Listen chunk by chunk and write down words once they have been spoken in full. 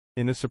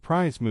In a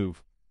surprise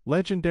move,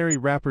 legendary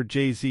rapper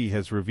Jay-Z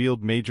has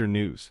revealed major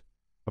news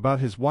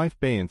about his wife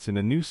Beyonce in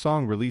a new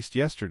song released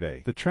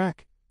yesterday. The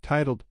track,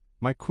 titled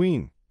My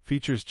Queen,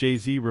 features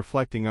Jay-Z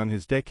reflecting on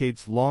his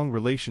decades-long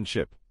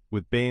relationship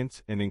with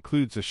Beyonce and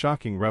includes a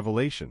shocking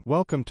revelation.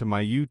 Welcome to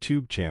my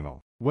YouTube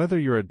channel. Whether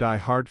you're a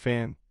die-hard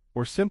fan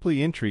or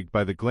simply intrigued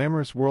by the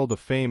glamorous world of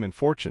fame and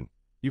fortune,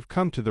 you've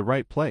come to the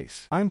right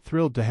place. I'm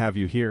thrilled to have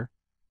you here.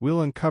 We'll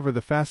uncover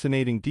the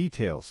fascinating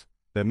details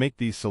that make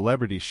these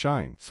celebrities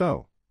shine.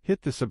 So,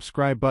 hit the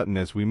subscribe button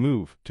as we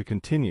move to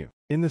continue.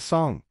 In the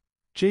song,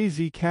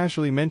 Jay-Z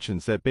casually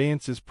mentions that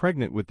Beyonce is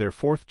pregnant with their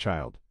fourth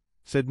child,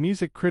 said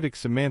music critic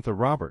Samantha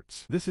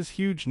Roberts. This is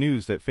huge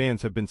news that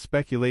fans have been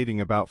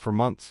speculating about for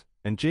months,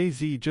 and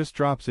Jay-Z just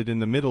drops it in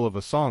the middle of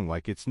a song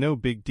like it's no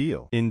big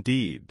deal.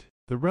 Indeed,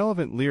 the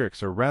relevant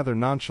lyrics are rather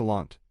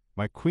nonchalant.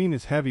 My queen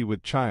is heavy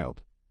with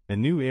child, a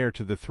new heir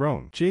to the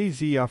throne.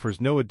 Jay-Z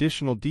offers no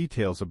additional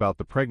details about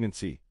the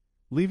pregnancy,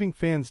 leaving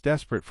fans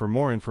desperate for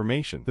more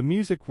information. The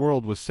music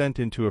world was sent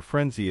into a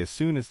frenzy as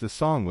soon as the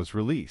song was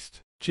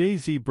released.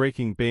 Jay-Z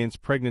breaking Beyonce's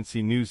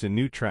pregnancy news in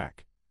new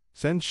track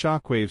sends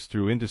shockwaves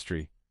through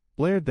industry,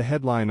 blared the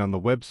headline on the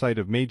website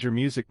of major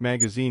music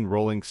magazine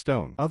Rolling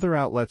Stone. Other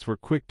outlets were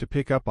quick to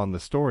pick up on the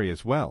story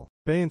as well.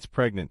 Beyonce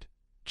pregnant.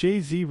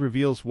 Jay-Z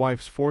reveals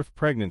wife's fourth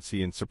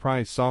pregnancy in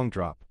surprise song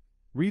drop.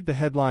 Read the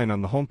headline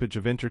on the homepage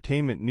of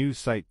entertainment news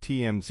site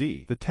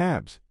TMZ. The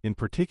tabs, in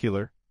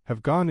particular,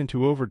 have gone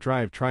into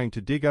overdrive trying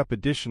to dig up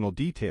additional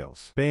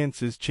details.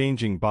 Beyonce's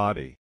changing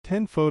body.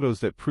 10 photos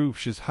that prove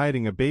she's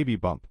hiding a baby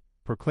bump,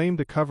 proclaimed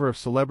the cover of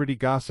celebrity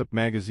gossip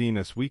magazine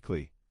Us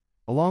Weekly,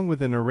 along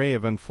with an array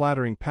of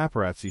unflattering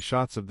paparazzi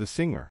shots of the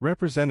singer.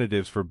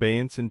 Representatives for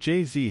Beyonce and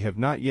Jay-Z have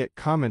not yet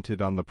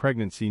commented on the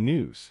pregnancy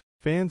news.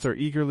 Fans are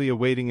eagerly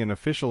awaiting an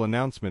official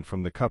announcement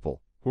from the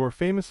couple, who are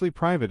famously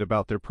private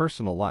about their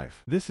personal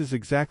life. This is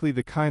exactly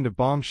the kind of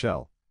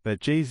bombshell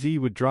that Jay-Z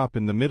would drop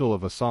in the middle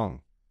of a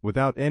song,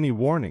 without any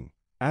warning,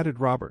 added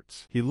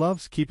Roberts. He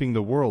loves keeping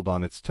the world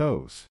on its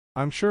toes.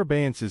 I'm sure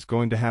Beyonce is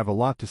going to have a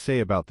lot to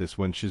say about this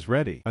when she's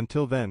ready.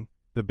 Until then,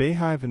 the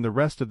Beyhive and the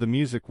rest of the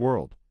music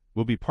world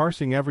will be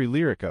parsing every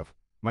lyric of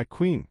My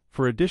Queen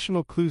for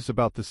additional clues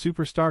about the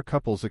superstar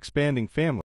couple's expanding family.